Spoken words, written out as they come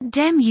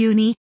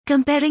DEMNUni,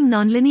 comparing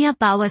nonlinear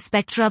power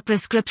spectra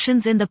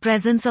prescriptions in the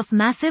presence of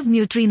massive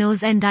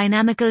neutrinos and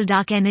dynamical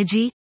dark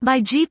energy,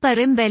 by G.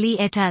 Perimbelli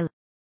et al.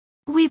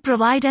 We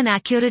provide an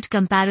accurate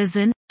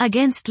comparison,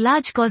 against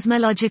large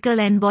cosmological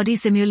n-body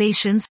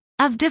simulations,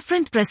 of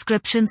different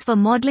prescriptions for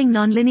modeling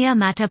nonlinear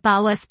matter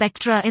power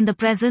spectra in the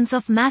presence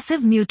of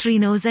massive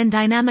neutrinos and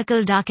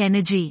dynamical dark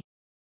energy.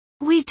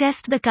 We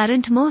test the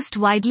current most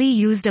widely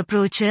used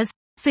approaches,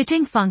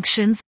 fitting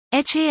functions,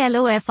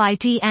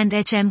 HALOFIT and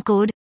HM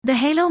code, the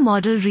Halo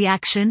model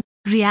reaction,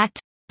 REACT,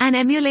 and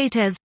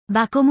emulators,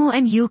 Bakomu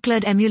and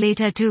Euclid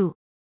emulator 2.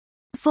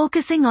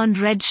 Focusing on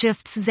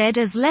redshifts Z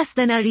is less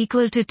than or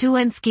equal to 2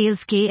 and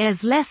scales K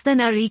is less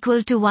than or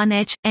equal to 1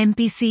 H,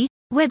 MPC,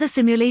 where the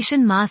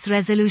simulation mass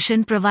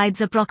resolution provides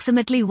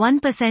approximately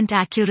 1%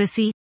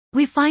 accuracy,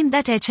 we find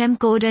that HM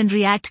code and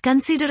REACT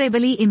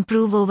considerably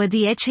improve over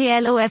the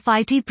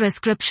HALOFIT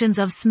prescriptions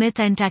of Smith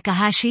and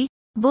Takahashi,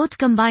 both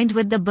combined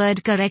with the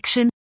Bird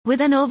correction, with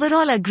an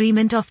overall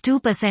agreement of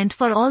 2%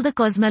 for all the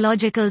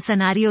cosmological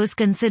scenarios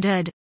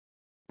considered.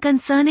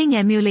 Concerning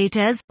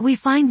emulators, we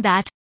find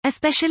that,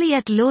 especially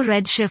at low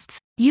redshifts,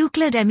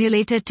 Euclid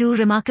emulator 2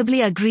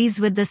 remarkably agrees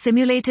with the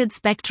simulated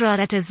spectra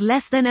at is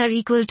less than or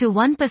equal to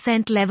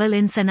 1% level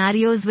in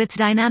scenarios with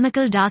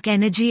dynamical dark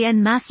energy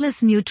and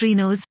massless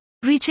neutrinos,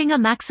 reaching a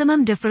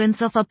maximum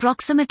difference of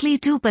approximately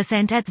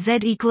 2% at Z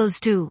equals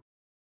 2.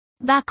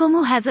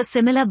 Bakomu has a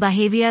similar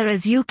behavior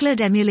as Euclid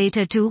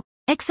emulator 2,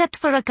 except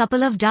for a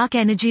couple of dark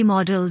energy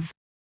models.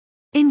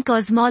 In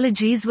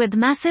cosmologies with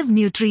massive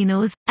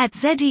neutrinos, at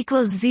Z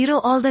equals 0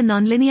 all the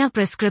nonlinear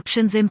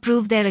prescriptions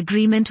improve their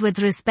agreement with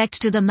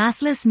respect to the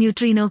massless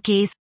neutrino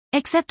case,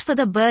 except for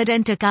the Bird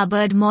and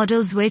Taka-Bird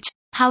models which,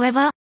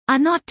 however, are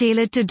not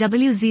tailored to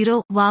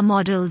W0 WA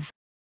models.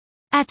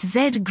 At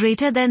Z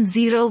greater than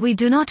 0 we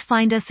do not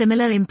find a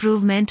similar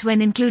improvement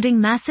when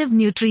including massive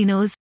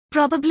neutrinos,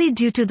 probably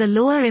due to the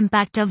lower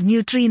impact of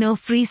neutrino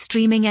free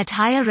streaming at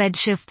higher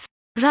redshifts.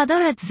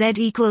 Rather at Z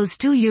equals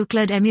 2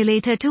 Euclid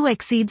emulator 2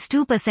 exceeds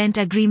 2%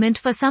 agreement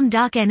for some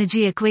dark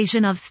energy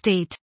equation of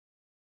state.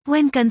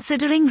 When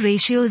considering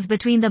ratios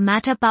between the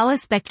matter-power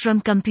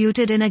spectrum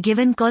computed in a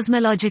given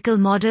cosmological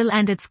model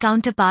and its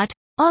counterpart,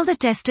 all the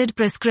tested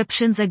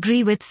prescriptions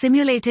agree with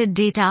simulated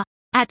data,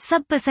 at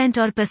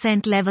sub% or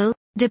percent level,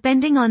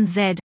 depending on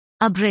Z,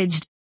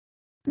 abridged.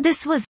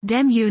 This was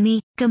DEMNUni,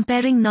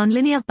 comparing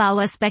nonlinear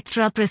power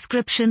spectra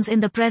prescriptions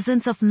in the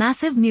presence of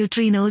massive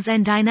neutrinos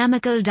and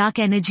dynamical dark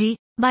energy,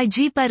 by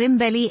G.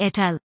 Perimbelli et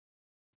al.